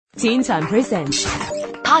Teen Time Presents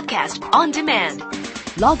Podcast on Demand.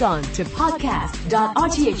 Log on to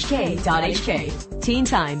podcast.rthk.hk. Teen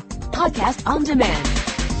Time Podcast on Demand.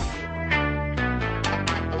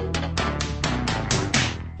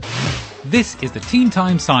 This is the Teen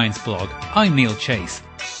Time Science Blog. I'm Neil Chase.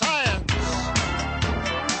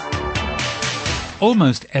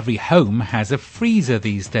 Almost every home has a freezer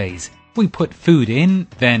these days. We put food in,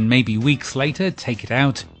 then maybe weeks later take it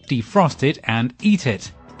out, defrost it and eat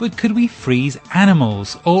it. But could we freeze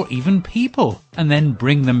animals or even people and then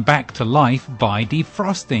bring them back to life by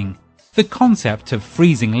defrosting? The concept of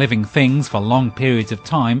freezing living things for long periods of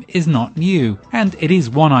time is not new, and it is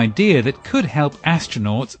one idea that could help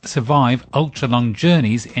astronauts survive ultra-long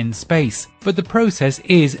journeys in space. But the process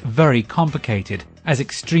is very complicated, as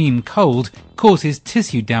extreme cold causes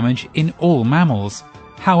tissue damage in all mammals.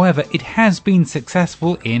 However, it has been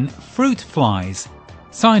successful in fruit flies.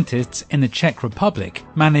 Scientists in the Czech Republic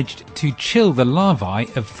managed to chill the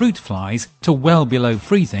larvae of fruit flies to well below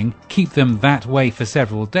freezing, keep them that way for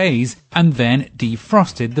several days, and then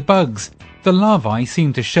defrosted the bugs. The larvae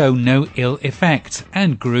seemed to show no ill effects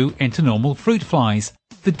and grew into normal fruit flies.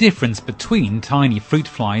 The difference between tiny fruit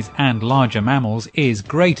flies and larger mammals is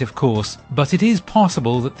great, of course, but it is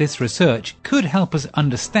possible that this research could help us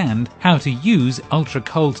understand how to use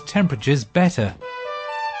ultra-cold temperatures better.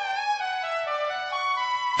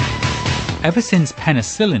 Ever since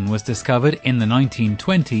penicillin was discovered in the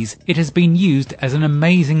 1920s, it has been used as an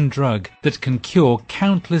amazing drug that can cure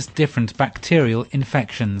countless different bacterial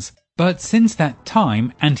infections. But since that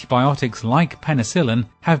time, antibiotics like penicillin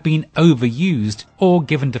have been overused or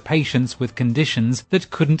given to patients with conditions that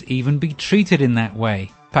couldn't even be treated in that way.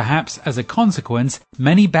 Perhaps as a consequence,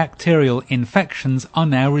 many bacterial infections are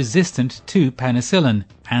now resistant to penicillin,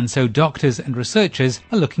 and so doctors and researchers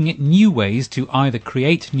are looking at new ways to either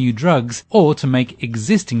create new drugs or to make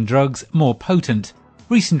existing drugs more potent.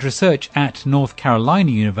 Recent research at North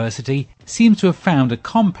Carolina University seems to have found a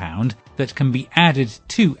compound that can be added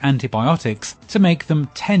to antibiotics to make them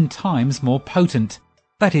 10 times more potent.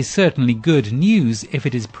 That is certainly good news if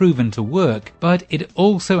it is proven to work, but it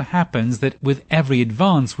also happens that with every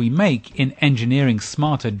advance we make in engineering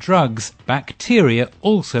smarter drugs, bacteria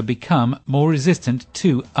also become more resistant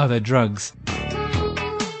to other drugs.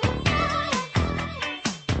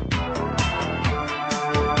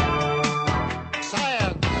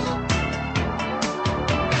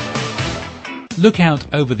 Look out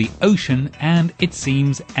over the ocean and it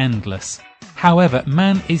seems endless. However,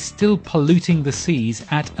 man is still polluting the seas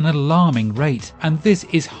at an alarming rate, and this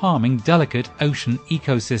is harming delicate ocean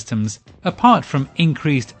ecosystems. Apart from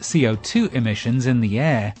increased CO2 emissions in the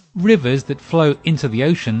air, rivers that flow into the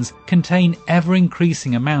oceans contain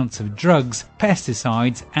ever-increasing amounts of drugs,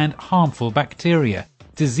 pesticides, and harmful bacteria.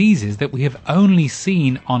 Diseases that we have only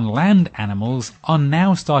seen on land animals are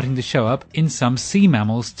now starting to show up in some sea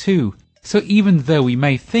mammals too. So even though we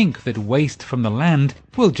may think that waste from the land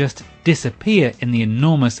will just disappear in the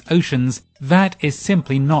enormous oceans, that is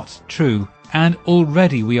simply not true. And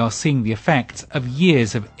already we are seeing the effects of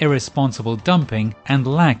years of irresponsible dumping and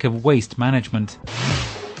lack of waste management.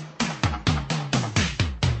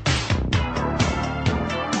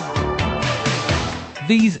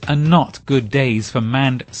 These are not good days for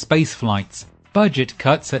manned space flights. Budget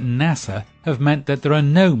cuts at NASA have meant that there are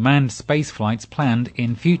no manned space flights planned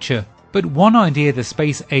in future. But one idea the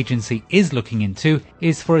space agency is looking into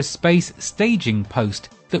is for a space staging post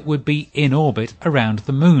that would be in orbit around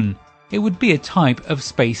the moon. It would be a type of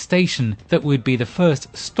space station that would be the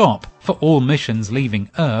first stop for all missions leaving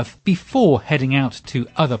Earth before heading out to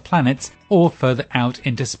other planets or further out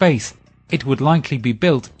into space. It would likely be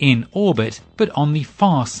built in orbit, but on the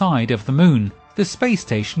far side of the moon. The space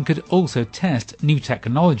station could also test new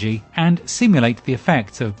technology and simulate the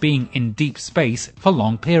effects of being in deep space for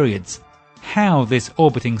long periods. How this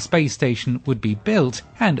orbiting space station would be built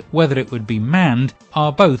and whether it would be manned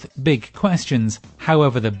are both big questions.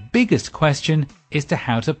 However, the biggest question is to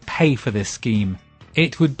how to pay for this scheme.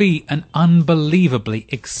 It would be an unbelievably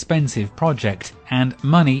expensive project, and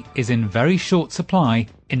money is in very short supply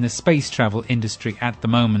in the space travel industry at the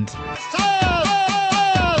moment.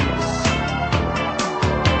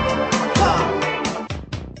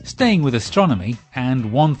 Staying with astronomy,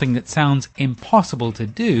 and one thing that sounds impossible to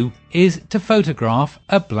do is to photograph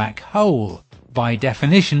a black hole. By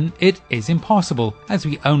definition, it is impossible, as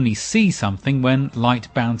we only see something when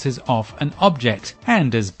light bounces off an object,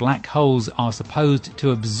 and as black holes are supposed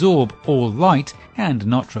to absorb all light and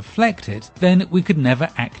not reflect it, then we could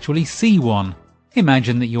never actually see one.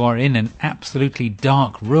 Imagine that you are in an absolutely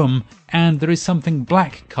dark room and there is something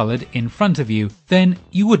black coloured in front of you, then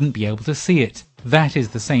you wouldn't be able to see it. That is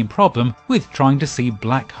the same problem with trying to see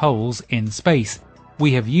black holes in space.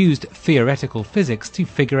 We have used theoretical physics to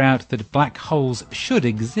figure out that black holes should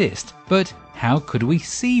exist, but how could we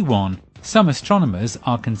see one? Some astronomers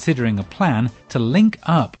are considering a plan to link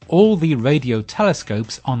up all the radio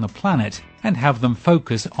telescopes on the planet and have them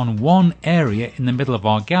focus on one area in the middle of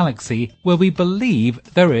our galaxy where we believe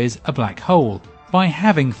there is a black hole. By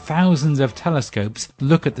having thousands of telescopes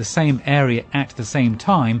look at the same area at the same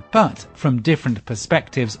time, but from different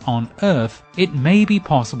perspectives on Earth, it may be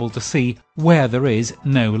possible to see where there is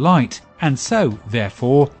no light, and so,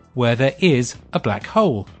 therefore, where there is a black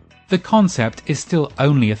hole. The concept is still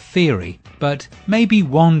only a theory, but maybe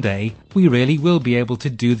one day we really will be able to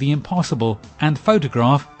do the impossible and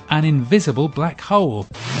photograph an invisible black hole.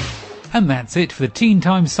 And that's it for the Teen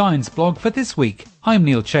Time Science blog for this week. I'm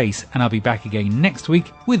Neil Chase, and I'll be back again next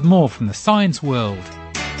week with more from the science world.